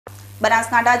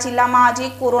બનાસકાંઠા જિલ્લામાં આજે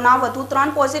કોરોના વધુ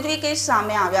 3 પોઝિટિવ કેસ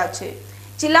સામે આવ્યા છે।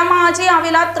 જિલ્લામાં આજે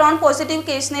આવેલા 3 પોઝિટિવ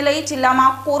કેસને લઈ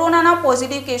જિલ્લામાં કોરોનાના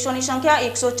પોઝિટિવ કેસોની સંખ્યા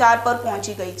 104 પર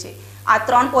પહોંચી ગઈ છે। આ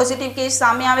 3 પોઝિટિવ કેસ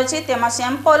સામે આવે છે તેમાં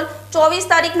સેમ્પલ 24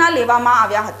 તારીખના લેવામાં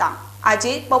આવ્યા હતા।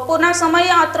 આજે બપોરના સમયે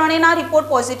આ ત્રણેયના રિપોર્ટ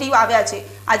પોઝિટિવ આવ્યા છે।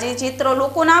 આજે જે 3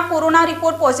 લોકોના કોરોના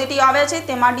રિપોર્ટ પોઝિટિવ આવ્યા છે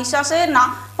તેમાં ડીસા શહેરના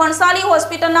ફણસાલી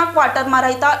હોસ્પિટલના ક્વાર્ટરમાં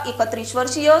રહેતા 31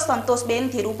 વર્ષીય સંતોષબેન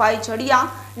ધીરુભાઈ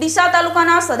જડિયા, ડીસા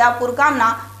તાલુકાના સદાપુર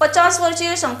ગામના 50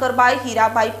 વર્ષીય શંકરભાઈ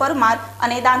હીરાભાઈ પરમાર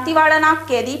અને દાંતીવાડાના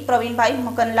કેદી પ્રવીણભાઈ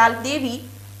મગનલાલ દેવી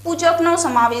પૂજકનો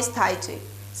સમાવેશ થાય છે।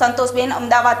 સંતોષબેન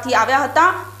અમદાવાદથી આવ્યા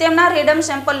હતા। તેમના રેન્ડમ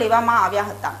સેમ્પલ લેવામાં આવ્યા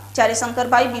હતા, જ્યારે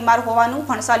શંકરભાઈ બીમાર હોવાનું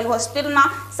ફણસાલી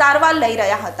હોસ્પિટલમાં સારવાર લઈ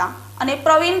રહ્યા હતા અને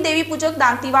પ્રવીણ દેવી પૂજક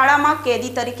દાંતીવાડામાં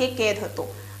કેદી તરીકે કેદ હતો।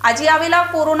 આજે આવેલા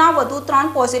કોરોના વધુ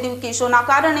 3 પોઝિટિવ કેસોના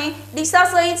કારણે ડીસા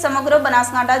સહિત સમગ્ર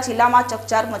બનાસકાંઠા જિલ્લામાં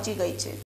ચકચાર મચી ગઈ છે।